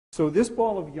So this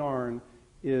ball of yarn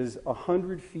is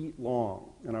 100 feet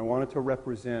long, and I want it to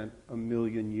represent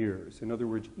 1,000,000 years. In other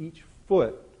words, each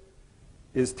foot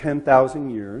is 10,000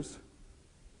 years.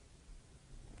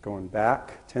 Going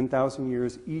back 10,000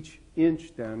 years, each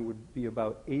inch then would be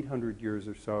about 800 years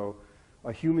or so.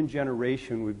 A human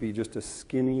generation would be just a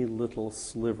skinny little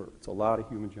sliver. It's a lot of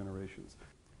human generations.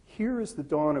 Here is the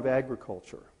dawn of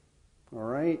agriculture. All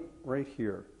right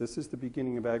here. This is the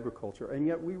beginning of agriculture. And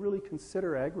yet we really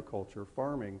consider agriculture,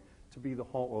 farming, to be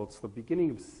well, it's the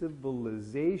beginning of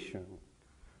civilization,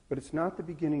 but it's not the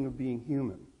beginning of being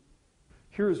human.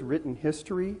 Here is written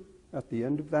history at the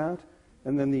end of that,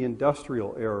 and then the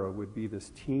industrial era would be this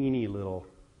teeny little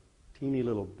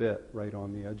bit right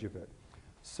on the edge of it.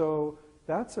 So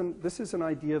this is an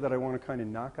idea that I want to kind of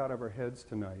knock out of our heads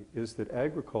tonight, is that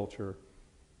agriculture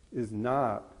is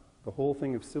not, the whole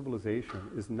thing of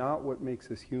civilization is not what makes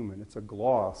us human. It's a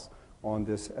gloss on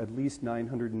this at least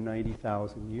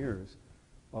 990,000 years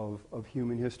of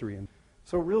human history. And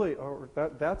so really,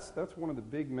 that's one of the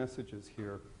big messages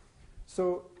here.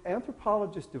 So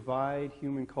anthropologists divide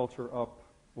human culture up.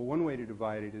 Well, one way to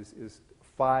divide it is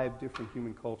 5 different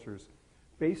human cultures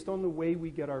based on the way we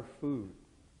get our food.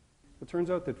 It turns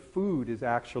out that food is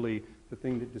actually the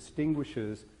thing that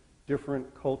distinguishes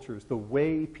different cultures, the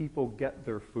way people get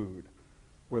their food.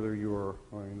 Whether you're,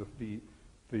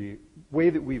 the way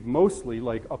that we've mostly,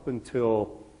 like up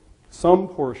until some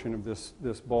portion of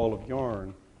this ball of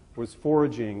yarn, was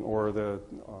foraging, or the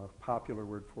popular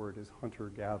word for it is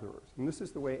hunter-gatherers. And this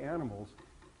is the way animals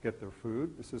get their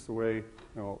food. This is the way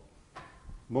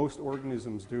most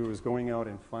organisms do, is going out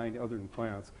and find, other than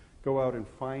plants, go out and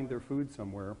find their food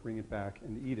somewhere, bring it back,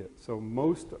 and eat it. So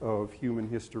most of human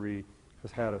history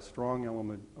has had a strong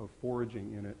element of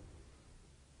foraging in it.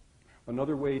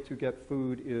 Another way to get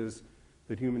food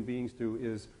that human beings do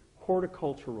is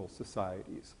horticultural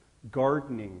societies,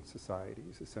 gardening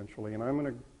societies, essentially. And I'm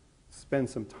going to spend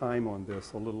some time on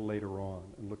this a little later on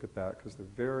and look at that because they're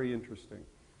very interesting.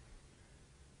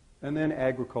 And then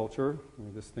agriculture,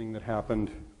 this thing that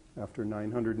happened after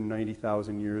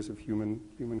 990,000 years of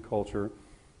human culture.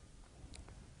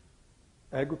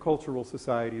 Agricultural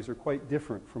societies are quite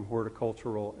different from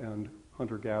horticultural and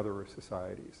hunter-gatherer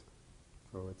societies.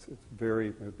 So it's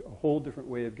a whole different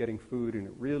way of getting food, and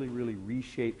it really, really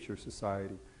reshapes your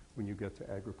society when you get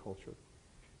to agriculture.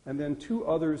 And then 2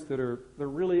 others they're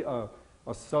really a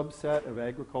subset of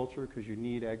agriculture, because you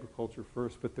need agriculture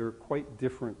first, but they're quite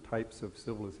different types of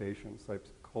civilizations, types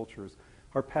of cultures,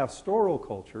 are pastoral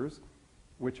cultures,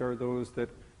 which are those that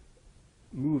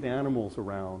move animals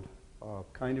around,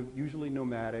 kind of usually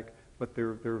nomadic, but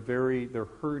they're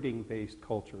herding-based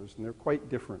cultures, and they're quite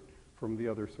different from the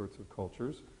other sorts of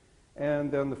cultures.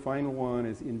 And then the final one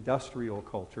is industrial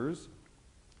cultures,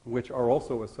 which are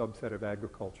also a subset of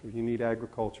agriculture. You need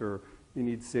agriculture, you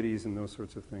need cities and those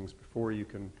sorts of things before you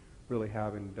can really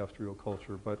have an industrial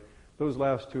culture. But those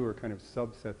last 2 are kind of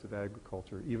subsets of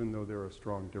agriculture, even though there are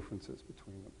strong differences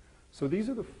between them. So these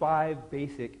are the 5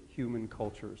 basic human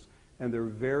cultures, and they're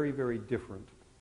very, very different